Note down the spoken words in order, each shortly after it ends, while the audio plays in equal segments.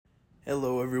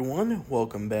Hello, everyone.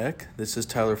 Welcome back. This is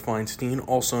Tyler Feinstein,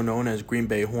 also known as Green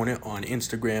Bay Hornet on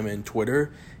Instagram and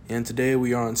Twitter. And today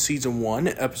we are on Season 1,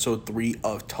 Episode 3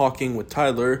 of Talking with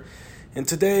Tyler. And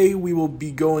today we will be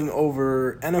going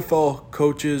over NFL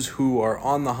coaches who are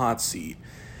on the hot seat.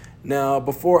 Now,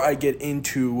 before I get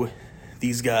into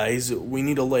these guys, we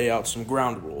need to lay out some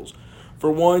ground rules. For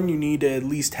one, you need to at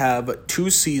least have 2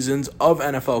 seasons of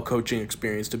NFL coaching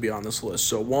experience to be on this list.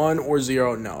 So 1 or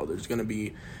 0, no. There's going to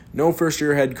be no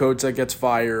first-year head coach that gets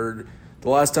fired. The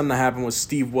last time that happened was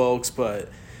Steve Wilkes, but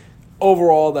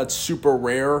overall that's super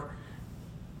rare.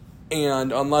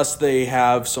 And unless they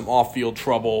have some off-field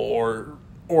trouble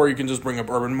or you can just bring up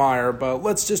Urban Meyer, but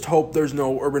let's just hope there's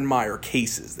no Urban Meyer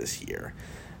cases this year,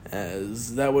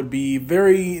 as that would be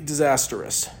very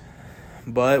disastrous.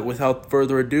 But without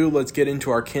further ado, let's get into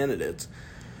our candidates.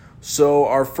 So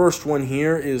our first one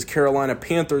here is Carolina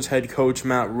Panthers head coach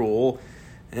Matt Rhule.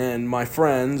 And my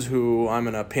friends, who I'm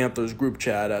in a Panthers group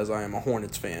chat as I am a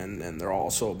Hornets fan, and they're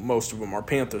also, most of them are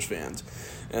Panthers fans.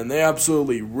 And they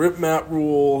absolutely ripped Matt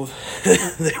Rhule.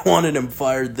 They wanted him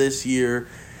fired this year.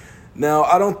 Now,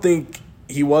 I don't think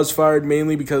he was fired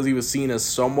mainly because he was seen as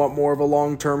somewhat more of a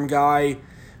long-term guy.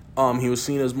 He was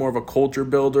seen as more of a culture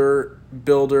builder,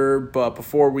 but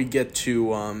before we get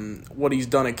to what he's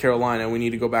done at Carolina, we need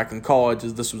to go back in college,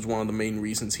 as this was one of the main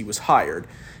reasons he was hired.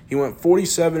 He went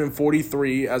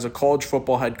 47-43 as a college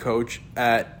football head coach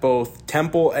at both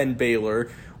Temple and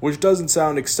Baylor, which doesn't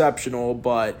sound exceptional,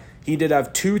 but he did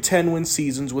have 2 10-win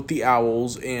seasons with the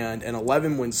Owls and an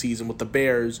 11-win season with the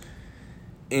Bears,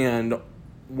 and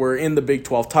were in the Big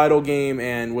 12 title game,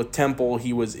 and with Temple,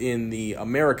 he was in the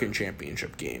American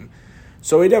Championship game.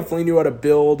 So he definitely knew how to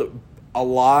build a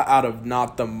lot out of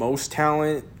not the most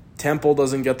talent. Temple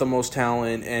doesn't get the most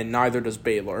talent, and neither does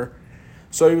Baylor.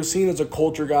 So he was seen as a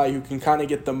culture guy who can kind of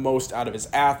get the most out of his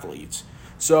athletes.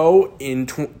 So in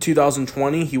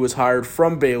 2020, he was hired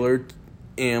from Baylor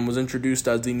and was introduced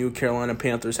as the new Carolina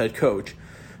Panthers head coach.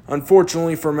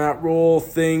 Unfortunately for Matt Rhule,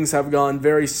 things have gone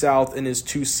very south in his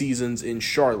 2 seasons in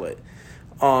Charlotte.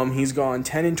 He's gone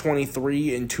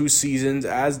 10-23 in 2 seasons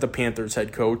as the Panthers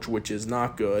head coach, which is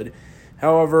not good.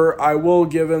 However, I will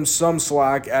give him some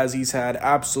slack as he's had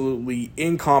absolutely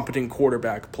incompetent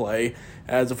quarterback play,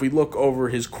 as if we look over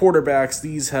his quarterbacks,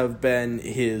 these have been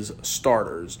his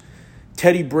starters.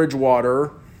 Teddy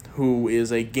Bridgewater, who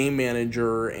is a game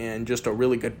manager and just a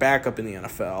really good backup in the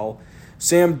NFL.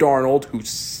 Sam Darnold, who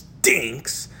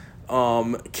stinks.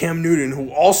 Cam Newton,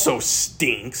 who also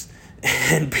stinks.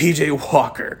 And P.J.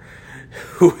 Walker,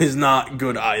 who is not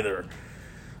good either.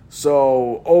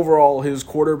 So overall, his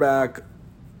quarterbacks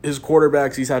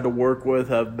he's had to work with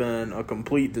have been a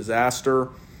complete disaster.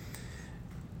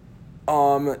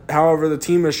 However, the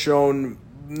team has shown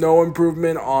no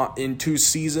improvement in 2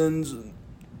 seasons.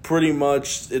 Pretty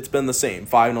much, it's been the same.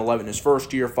 5-11 his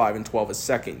first year, 5-12 his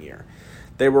second year.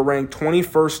 They were ranked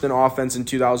 21st in offense in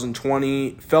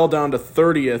 2020, fell down to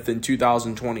 30th in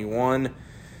 2021.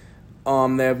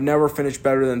 They have never finished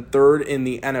better than 3rd in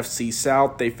the NFC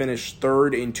South. They finished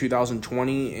 3rd in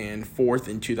 2020 and 4th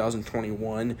in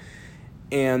 2021.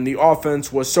 And the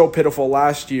offense was so pitiful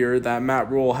last year that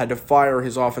Matt Rhule had to fire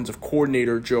his offensive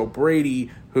coordinator, Joe Brady,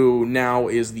 who now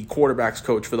is the quarterback's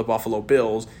coach for the Buffalo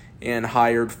Bills, and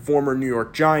hired former New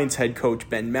York Giants head coach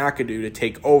Ben McAdoo to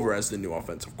take over as the new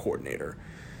offensive coordinator.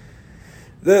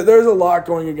 There's a lot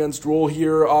going against Rhule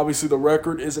here. Obviously, the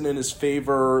record isn't in his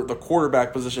favor. The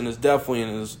quarterback position is definitely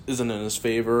isn't in his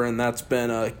favor, and that's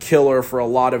been a killer for a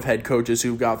lot of head coaches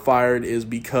who got fired is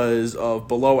because of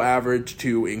below average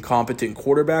to incompetent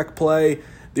quarterback play.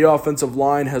 The offensive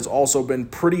line has also been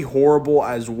pretty horrible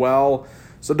as well,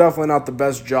 so definitely not the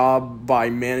best job by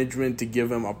management to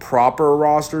give him a proper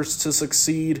roster to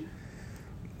succeed.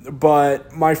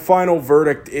 But my final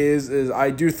verdict is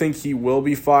I do think he will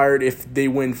be fired if they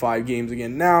win 5 games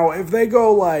again. Now, if they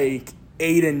go like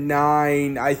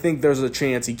 8-9, I think there's a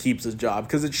chance he keeps his job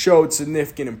because it showed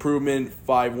significant improvement,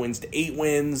 5 wins to 8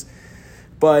 wins.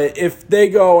 But if they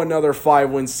go another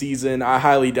 5-win season, I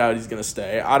highly doubt he's going to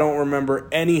stay. I don't remember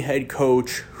any head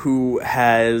coach who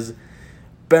has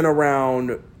been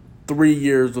around 3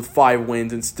 years with 5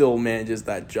 wins and still manages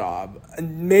that job.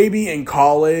 Maybe in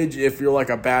college if you're like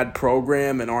a bad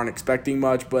program and aren't expecting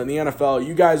much, but in the NFL,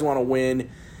 you guys want to win,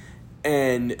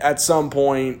 and at some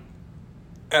point,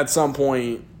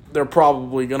 they're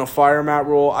probably going to fire Matt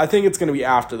Rhule. I think it's going to be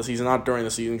after the season, not during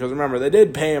the season, because remember, they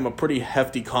did pay him a pretty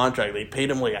hefty contract. They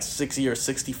paid him like a 6-year,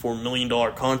 $64 million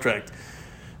contract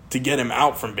to get him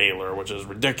out from Baylor, which is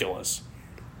ridiculous.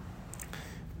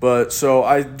 But so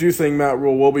I do think Matt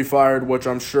Rhule will be fired, which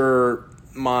I'm sure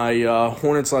my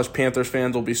Hornets/Panthers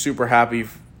fans will be super happy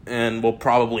and will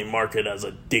probably mark it as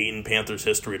a date in Panthers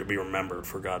history to be remembered,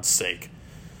 for God's sake.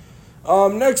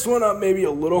 Next one up, maybe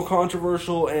a little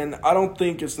controversial, and I don't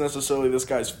think it's necessarily this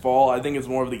guy's fault. I think it's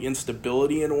more of the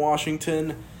instability in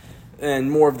Washington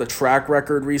and more of the track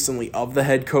record recently of the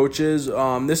head coaches.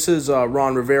 This is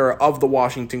Ron Rivera of the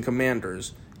Washington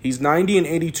Commanders. He's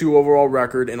 90-82 overall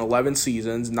record in 11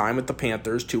 seasons, 9 with the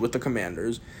Panthers, 2 with the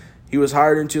Commanders. He was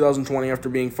hired in 2020 after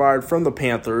being fired from the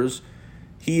Panthers.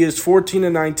 He is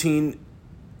 14-19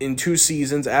 in 2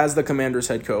 seasons as the Commanders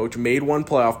head coach, made 1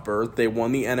 playoff berth. They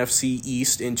won the NFC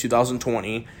East in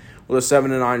 2020 with a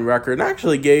 7-9 record, and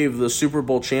actually gave the Super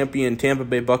Bowl champion Tampa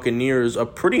Bay Buccaneers a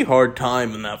pretty hard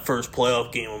time in that first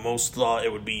playoff game when most thought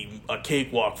it would be a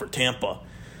cakewalk for Tampa.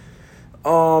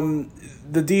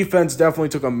 The defense definitely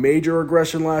took a major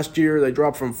regression last year. They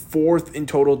dropped from 4th in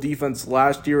total defense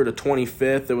last year to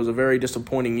 25th. It was a very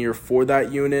disappointing year for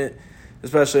that unit,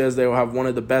 especially as they will have one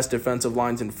of the best defensive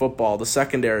lines in football. The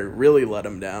secondary really let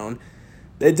them down.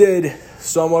 They did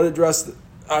somewhat address,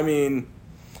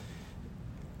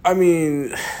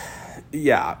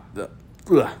 yeah.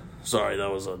 Sorry,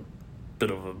 that was a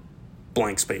bit of a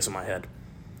blank space in my head.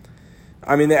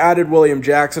 They added William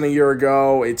Jackson a year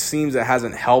ago. It seems it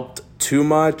hasn't helped too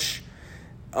much.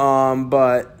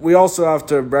 But we also have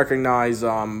to recognize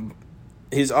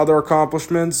his other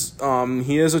accomplishments.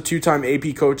 He is a 2-time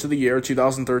AP Coach of the Year,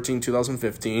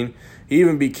 2013-2015. He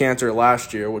even beat Cantor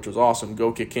last year, which was awesome.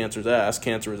 Go kick Cantor's ass.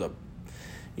 Cantor is a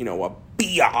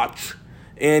biatch.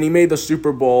 And he made the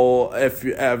Super Bowl. If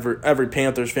every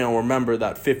Panthers fan will remember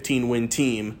that 15-win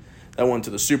team that went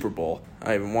to the Super Bowl.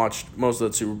 I haven't watched most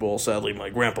of that Super Bowl. Sadly, my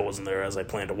grandpa wasn't there as I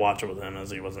planned to watch it with him as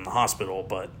he was in the hospital,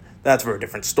 but that's for a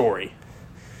different story.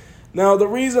 Now, the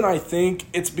reason I think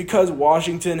it's because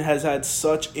Washington has had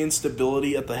such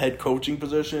instability at the head coaching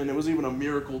position. It was even a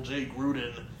miracle Jay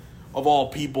Gruden, of all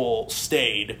people,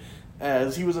 stayed,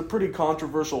 as he was a pretty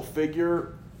controversial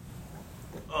figure,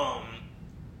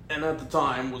 and at the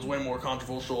time was way more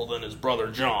controversial than his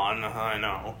brother John. I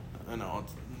know.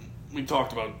 We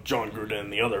talked about John Gruden in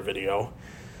the other video,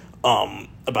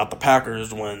 about the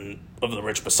Packers of the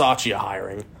Rich Bisaccia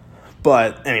hiring.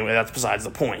 But anyway, that's besides the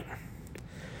point.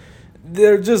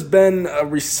 There's just been a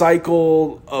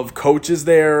recycle of coaches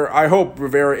there. I hope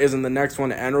Rivera isn't the next one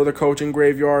to enter the coaching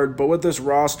graveyard, but with this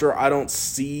roster, I don't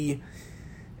see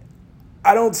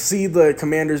the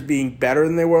Commanders being better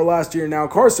than they were last year. Now,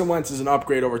 Carson Wentz is an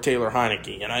upgrade over Taylor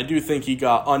Heineke, and I do think he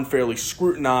got unfairly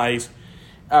scrutinized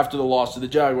after the loss to the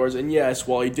Jaguars. And yes,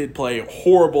 while he did play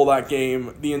horrible that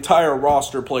game, the entire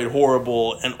roster played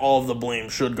horrible, and all of the blame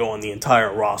should go on the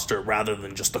entire roster rather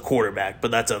than just the quarterback.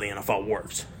 But that's how the NFL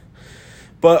works.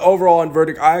 But overall, in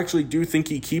verdict, I actually do think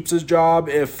he keeps his job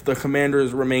if the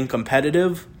Commanders remain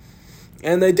competitive.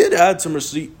 And they did add some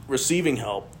receiving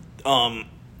help.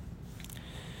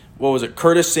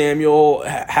 Curtis Samuel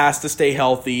has to stay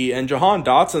healthy, and Jahan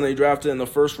Dotson they drafted in the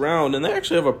first round, and they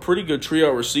actually have a pretty good trio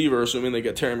receiver, assuming they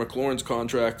get Terry McLaurin's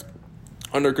contract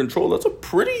under control. That's a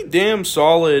pretty damn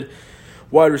solid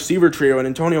wide receiver trio, and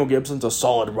Antonio Gibson's a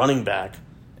solid running back.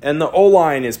 And the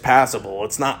O-line is passable.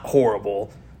 It's not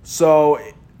horrible. So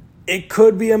it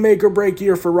could be a make-or-break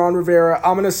year for Ron Rivera.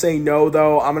 I'm going to say no,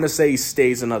 though. I'm going to say he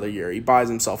stays another year. He buys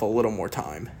himself a little more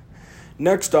time.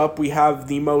 Next up, we have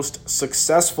the most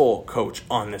successful coach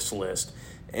on this list,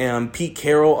 and Pete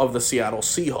Carroll of the Seattle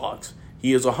Seahawks.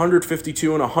 He is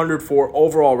 152 and 104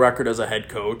 overall record as a head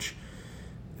coach.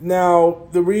 Now,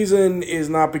 the reason is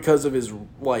not because of his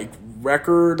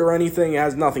record or anything. It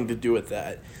has nothing to do with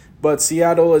that. But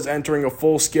Seattle is entering a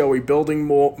full-scale rebuilding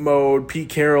mode. Pete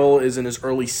Carroll is in his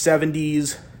early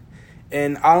 70s,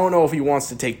 and I don't know if he wants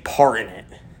to take part in it.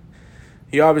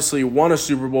 He obviously won a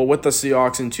Super Bowl with the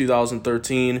Seahawks in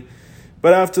 2013,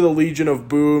 but after the Legion of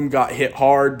Boom got hit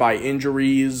hard by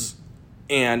injuries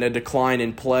and a decline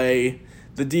in play,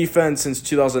 the defense since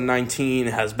 2019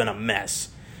 has been a mess.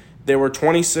 They were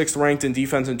 26th ranked in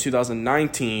defense in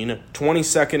 2019,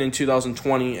 22nd in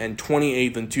 2020, and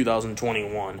 28th in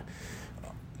 2021.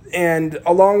 And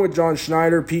along with John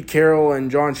Schneider, Pete Carroll,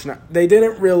 and John Schneider, they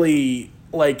didn't really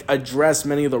address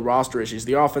many of the roster issues.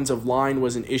 The offensive line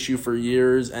was an issue for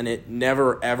years, and it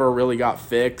never, ever really got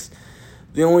fixed.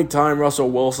 The only time Russell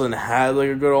Wilson had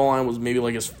a good O-line was maybe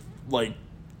his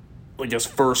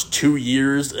first 2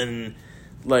 years, and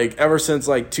ever since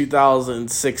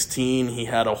 2016, he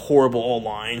had a horrible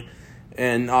O-line,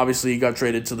 and obviously he got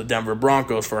traded to the Denver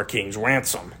Broncos for a king's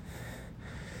ransom.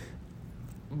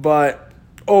 But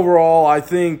overall, I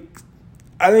think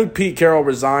Pete Carroll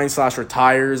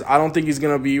resigns/retires. I don't think he's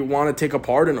going to want to take a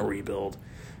part in a rebuild.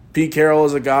 Pete Carroll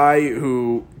is a guy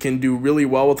who can do really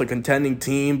well with a contending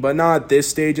team, but not at this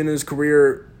stage in his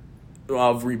career.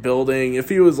 of rebuilding. If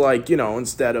he was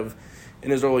instead of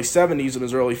in his early 70s and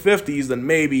his early 50s, then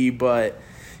maybe, but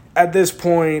at this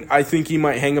point, I think he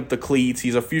might hang up the cleats.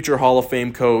 He's a future Hall of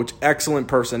Fame coach, excellent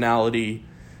personality,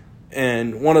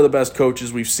 and one of the best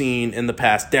coaches we've seen in the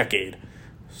past decade.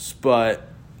 But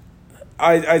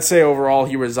I'd say overall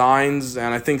he resigns,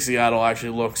 and I think Seattle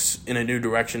actually looks in a new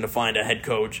direction to find a head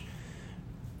coach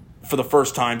for the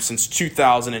first time since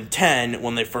 2010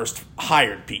 when they first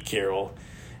hired Pete Carroll.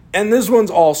 And this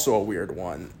one's also a weird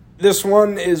one. This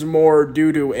one is more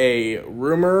due to a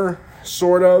rumor,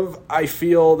 sort of, I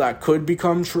feel, that could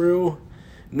become true,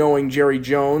 knowing Jerry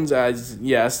Jones, as,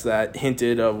 yes, that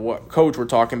hinted of what coach we're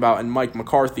talking about, and Mike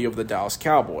McCarthy of the Dallas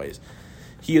Cowboys.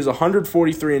 He is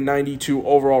 143-92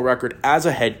 overall record as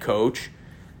a head coach.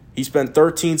 He spent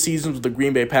 13 seasons with the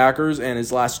Green Bay Packers and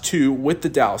his last 2 with the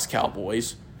Dallas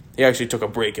Cowboys. He actually took a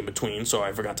break in between, so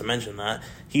I forgot to mention that.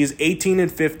 He is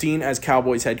 18-15 as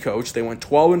Cowboys head coach. They went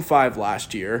 12-5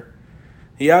 last year.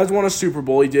 He has won a Super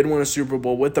Bowl. He did win a Super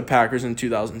Bowl with the Packers in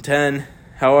 2010.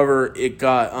 However, it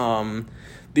got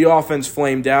the offense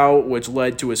flamed out, which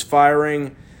led to his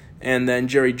firing. And then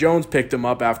Jerry Jones picked him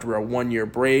up after a 1-year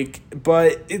break.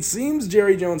 But it seems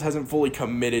Jerry Jones hasn't fully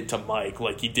committed to Mike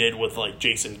like he did with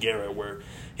Jason Garrett, where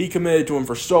he committed to him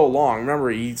for so long. Remember,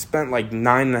 he spent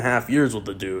 9.5 years with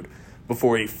the dude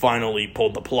before he finally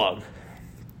pulled the plug.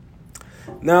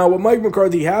 Now, what Mike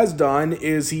McCarthy has done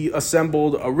is he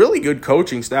assembled a really good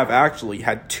coaching staff, actually.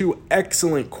 Had 2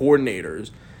 excellent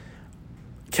coordinators.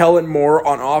 Kellen Moore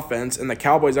on offense, and the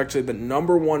Cowboys actually the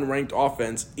number 1 ranked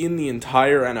offense in the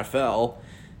entire NFL.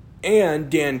 And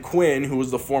Dan Quinn, who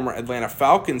was the former Atlanta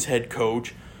Falcons head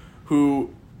coach,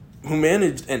 who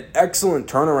managed an excellent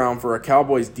turnaround for a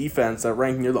Cowboys defense that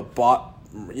ranked near the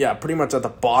pretty much at the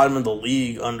bottom of the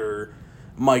league under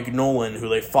Mike Nolan, who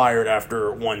they fired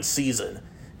after 1 season.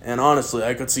 And honestly,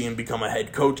 I could see him become a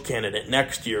head coach candidate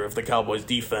next year if the Cowboys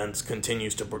defense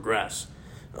continues to progress.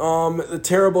 The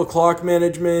terrible clock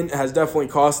management has definitely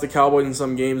cost the Cowboys in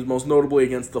some games, most notably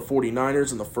against the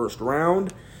 49ers in the first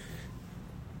round.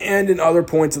 And in other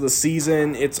points of the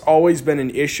season, it's always been an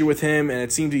issue with him, and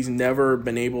it seems he's never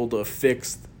been able to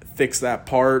fix that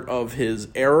part of his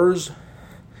errors.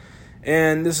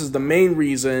 And this is the main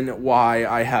reason why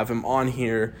I have him on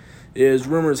here, is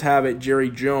rumors have it Jerry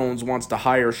Jones wants to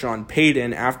hire Sean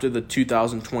Payton after the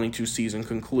 2022 season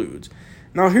concludes.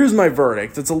 Now, here's my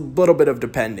verdict. It's a little bit of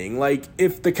depending.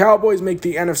 If the Cowboys make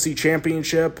the NFC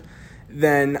Championship,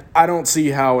 then I don't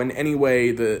see how in any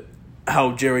way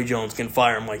how Jerry Jones can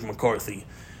fire Mike McCarthy.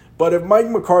 But if Mike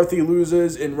McCarthy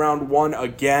loses in round 1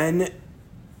 again,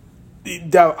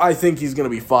 I think he's going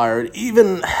to be fired.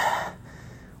 Even,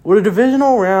 would a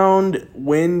divisional round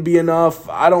win be enough?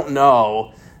 I don't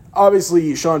know.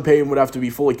 Obviously, Sean Payton would have to be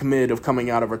fully committed of coming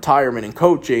out of retirement and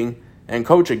coach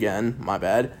again, my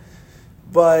bad.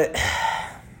 But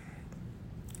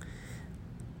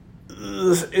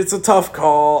it's a tough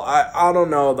call. I don't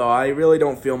know, though. I really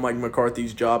don't feel Mike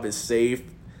McCarthy's job is safe,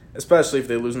 especially if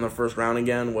they lose in the first round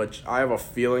again, which I have a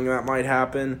feeling that might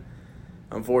happen.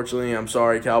 Unfortunately, I'm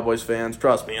sorry, Cowboys fans.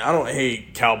 Trust me, I don't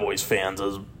hate Cowboys fans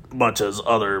as much as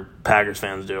other Packers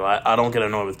fans do. I don't get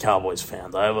annoyed with Cowboys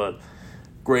fans. I have a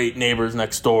great neighbors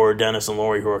next door, Dennis and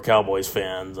Lori, who are Cowboys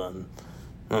fans, and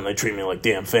they treat me like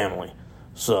damn family.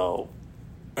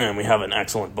 And we have an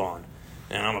excellent bond.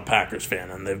 And I'm a Packers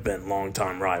fan, and they've been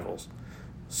longtime rivals.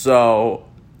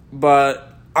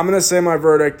 But I'm going to say my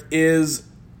verdict is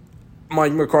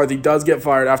Mike McCarthy does get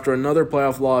fired after another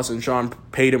playoff loss, and Sean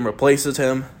Payton replaces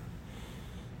him.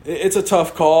 It's a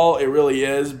tough call, it really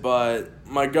is, but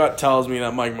my gut tells me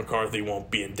that Mike McCarthy won't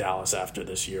be in Dallas after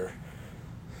this year.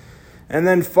 And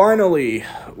then finally,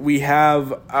 we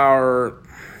have our...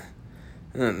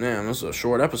 Man, this is a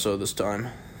short episode this time.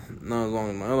 Not as long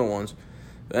as my other ones.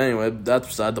 But anyway, that's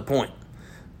beside the point.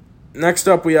 Next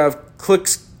up, we have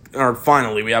Cliff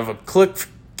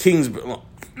Kingsbury.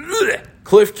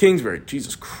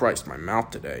 Jesus Christ, my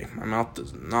mouth today. My mouth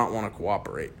does not want to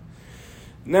cooperate.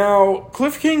 Now,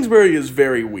 Cliff Kingsbury is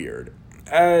very weird.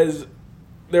 As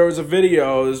there was a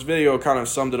video, this video kind of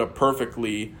summed it up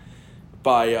perfectly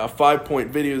by 5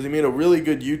 Point Videos. He made a really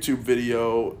good YouTube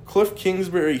video, Cliff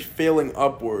Kingsbury failing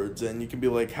upwards, and you can be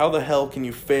like, how the hell can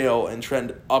you fail and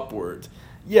trend upwards?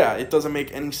 Yeah, it doesn't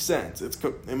make any sense.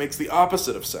 It makes the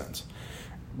opposite of sense.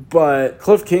 But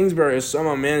Cliff Kingsbury has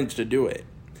somehow managed to do it.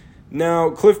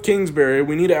 Now, Cliff Kingsbury,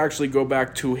 we need to actually go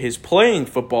back to his playing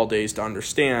football days to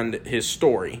understand his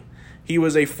story. He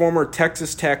was a former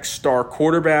Texas Tech star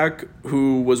quarterback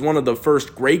who was one of the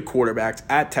first great quarterbacks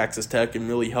at Texas Tech and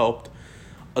really helped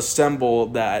assemble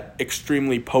that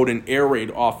extremely potent air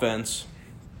raid offense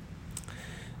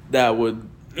that would,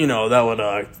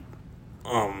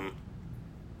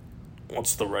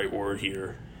 what's the right word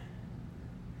here?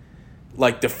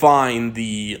 Like, define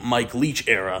the Mike Leach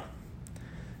era.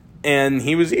 And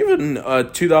he was even a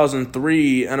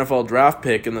 2003 NFL draft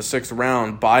pick in the 6th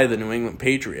round by the New England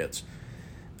Patriots.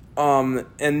 And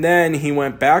then he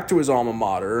went back to his alma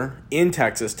mater in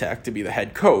Texas Tech to be the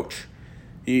head coach.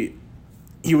 He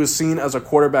was seen as a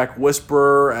quarterback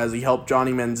whisperer as he helped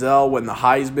Johnny Manziel win the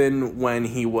Heisman when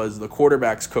he was the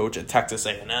quarterback's coach at Texas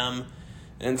A&M.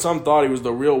 And some thought he was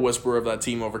the real whisperer of that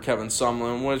team over Kevin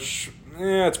Sumlin, which,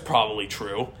 it's probably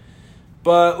true.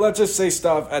 But let's just say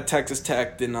stuff at Texas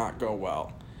Tech did not go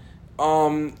well.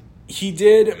 He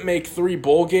did make 3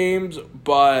 bowl games,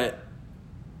 but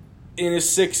in his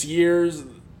 6 years,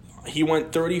 he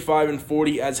went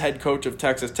 35-40 as head coach of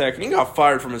Texas Tech, and he got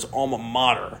fired from his alma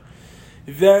mater.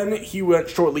 Then he went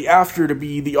shortly after to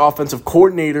be the offensive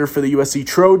coordinator for the USC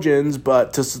Trojans,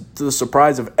 but to the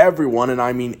surprise of everyone, and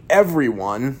I mean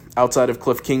everyone, outside of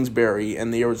Cliff Kingsbury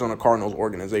and the Arizona Cardinals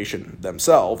organization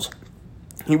themselves,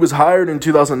 he was hired in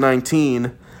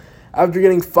 2019 after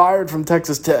getting fired from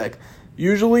Texas Tech.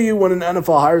 Usually when an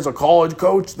NFL hires a college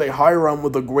coach, they hire him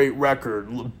with a great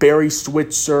record. Barry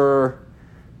Switzer,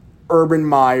 Urban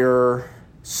Meyer,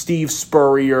 Steve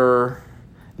Spurrier,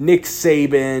 Nick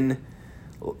Saban.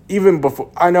 Even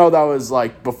before, I know that was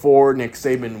like before Nick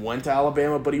Saban went to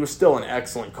Alabama, but he was still an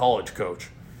excellent college coach.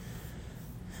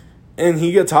 And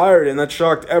he gets hired, and that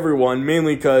shocked everyone,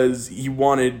 mainly because he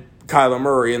wanted Kyler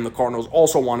Murray, and the Cardinals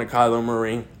also wanted Kyler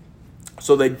Murray.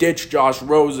 So they ditched Josh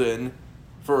Rosen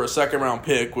for a second-round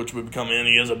pick, which would become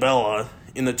Andy Isabella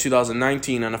in the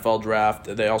 2019 NFL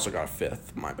draft. They also got a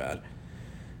 5th, my bad.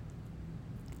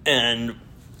 And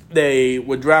they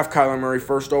would draft Kyler Murray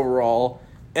first overall.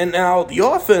 And now the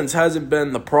offense hasn't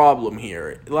been the problem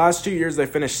here. The last 2 years they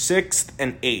finished 6th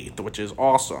and 8th, which is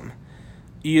awesome.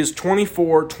 He is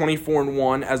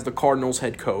 24-1 as the Cardinals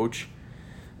head coach.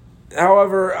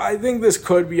 However, I think this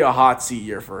could be a hot seat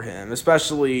year for him,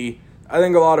 especially I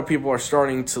think a lot of people are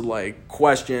starting to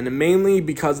question, and mainly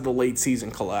because of the late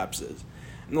season collapses.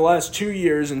 In the last 2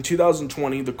 years, in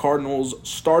 2020, the Cardinals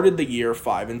started the year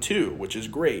 5-2, which is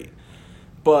great.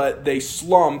 But they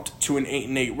slumped to an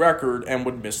 8-8 record and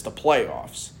would miss the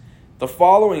playoffs. The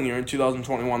following year, in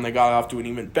 2021, they got off to an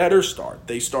even better start.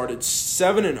 They started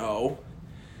 7-0,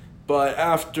 but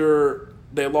after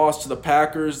they lost to the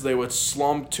Packers, they would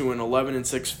slump to an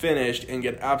 11-6 finish and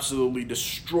get absolutely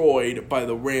destroyed by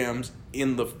the Rams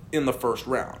in the first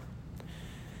round.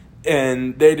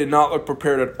 And they did not look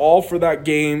prepared at all for that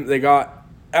game. They got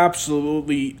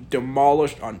absolutely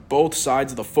demolished on both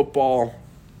sides of the football.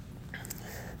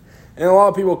 And a lot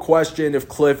of people question if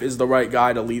Cliff is the right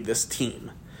guy to lead this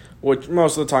team, which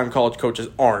most of the time college coaches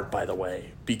aren't, by the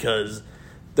way, because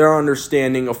their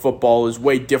understanding of football is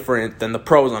way different than the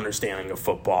pros' understanding of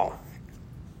football.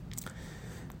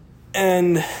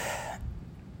 And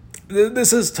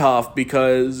this is tough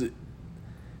because,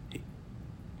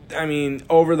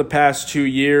 over the past 2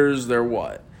 years, they're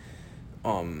what?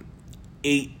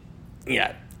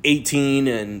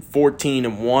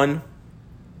 18-14-1.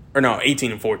 Or no,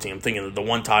 18-14. I'm thinking that the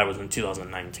one tie was in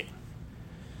 2019.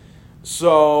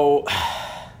 So,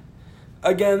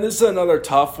 again, this is another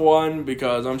tough one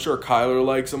because I'm sure Kyler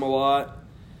likes him a lot.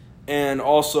 And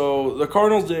also, the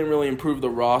Cardinals didn't really improve the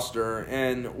roster.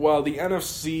 And while the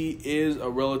NFC is a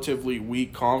relatively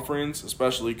weak conference,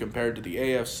 especially compared to the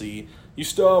AFC, you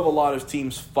still have a lot of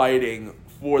teams fighting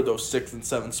for those 6 and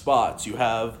 7 spots. You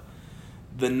have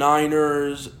the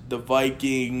Niners, the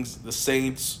Vikings, the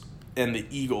Saints, and the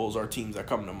Eagles are teams that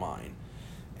come to mind.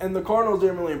 And the Cardinals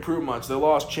didn't really improve much. They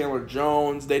lost Chandler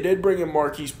Jones. They did bring in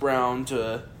Marquise Brown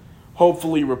to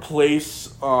hopefully replace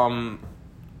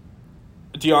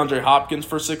DeAndre Hopkins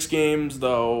for 6 games,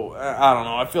 though, I don't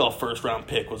know. I feel a first-round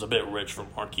pick was a bit rich for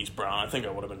Marquise Brown. I think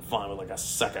I would have been fine with a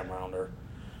second-rounder.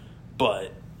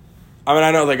 But,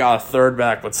 I know they got a third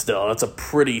back, but still, that's a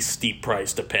pretty steep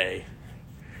price to pay.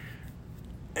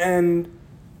 And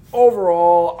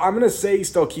overall, I'm going to say he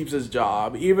still keeps his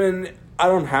job. Even, I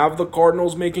don't have the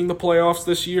Cardinals making the playoffs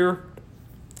this year,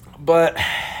 but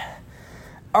I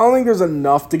don't think there's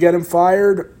enough to get him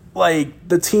fired.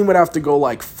 The team would have to go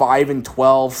 5-12,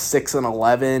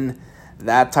 6-11,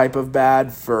 that type of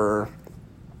bad for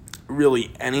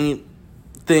really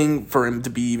anything for him to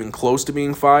be even close to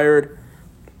being fired.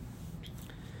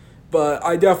 But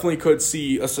I definitely could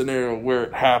see a scenario where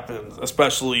it happens,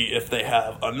 especially if they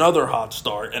have another hot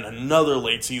start and another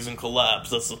late season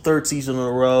collapse. That's the 3rd season in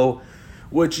a row,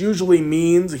 which usually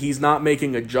means he's not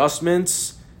making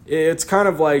adjustments It's kind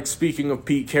of like, speaking of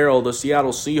Pete Carroll, the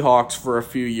Seattle Seahawks for a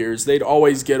few years. They'd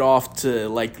always get off to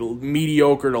like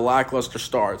mediocre to lackluster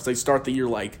starts. They'd start the year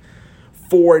like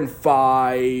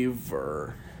 4-5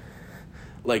 or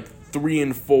like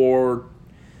 3-4,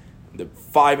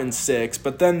 5-6,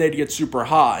 but then they'd get super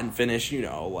hot and finish,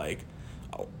 like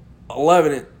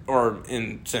 11, or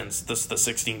since this is the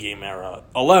 16-game era,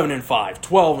 11-5,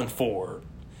 12-4.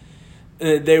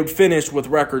 They would finish with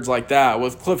records like that.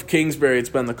 With Cliff Kingsbury, it's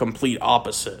been the complete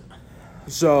opposite.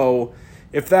 So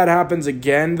if that happens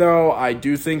again, though, I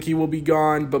do think he will be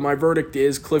gone. But my verdict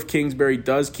is Cliff Kingsbury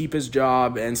does keep his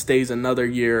job and stays another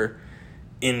year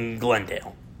in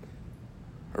Glendale.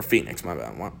 Or Phoenix, my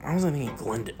bad. Why was I thinking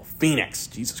Glendale? Phoenix.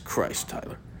 Jesus Christ,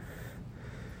 Tyler.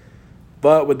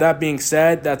 But with that being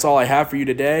said, that's all I have for you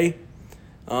today.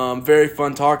 Very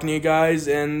fun talking to you guys,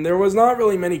 and there was not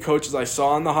really many coaches I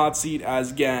saw on the hot seat,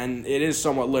 as again, it is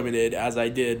somewhat limited, as I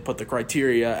did put the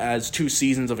criteria as 2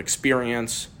 seasons of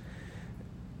experience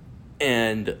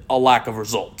and a lack of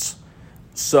results.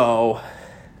 So,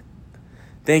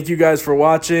 thank you guys for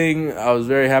watching. I was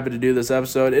very happy to do this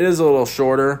episode. It is a little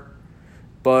shorter,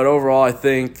 but overall I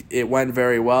think it went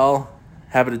very well.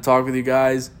 Happy to talk with you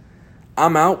guys.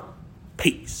 I'm out.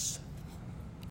 Peace.